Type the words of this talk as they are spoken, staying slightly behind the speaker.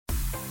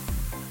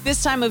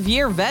This time of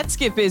year, vets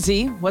get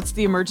busy. What's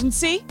the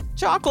emergency?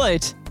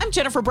 Chocolate. I'm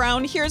Jennifer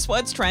Brown. Here's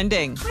what's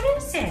trending. What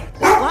is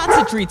it? Lots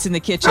of treats in the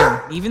kitchen.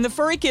 Even the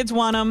furry kids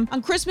want them.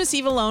 On Christmas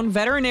Eve alone,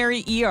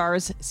 veterinary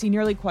ERs see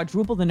nearly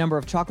quadruple the number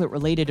of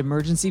chocolate-related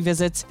emergency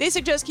visits. They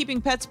suggest keeping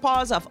pets'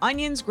 paws off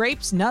onions,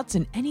 grapes, nuts,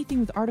 and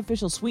anything with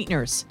artificial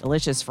sweeteners.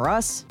 Delicious for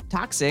us,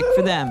 toxic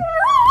for them.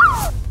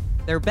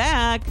 They're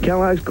back.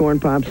 Kellogg's Corn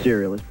Pop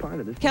cereal is part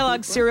of this.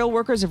 Kellogg's cereal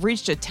workers have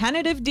reached a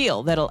tentative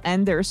deal that'll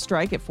end their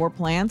strike at 4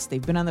 plants.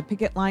 They've been on the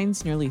picket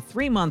lines nearly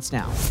 3 months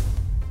now.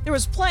 There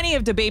was plenty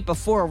of debate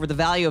before over the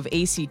value of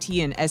ACT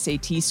and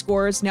SAT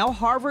scores. Now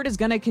Harvard is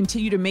going to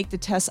continue to make the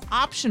tests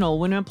optional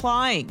when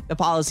applying. The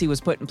policy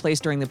was put in place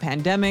during the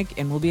pandemic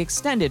and will be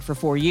extended for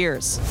 4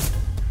 years.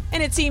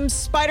 And it seems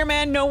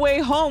Spider-Man No Way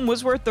Home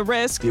was worth the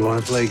risk. You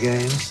want to play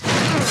games?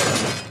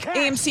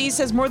 AMC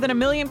says more than 1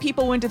 million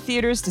people went to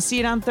theaters to see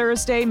it on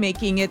Thursday,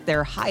 making it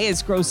their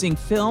highest grossing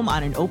film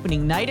on an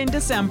opening night in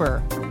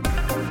December.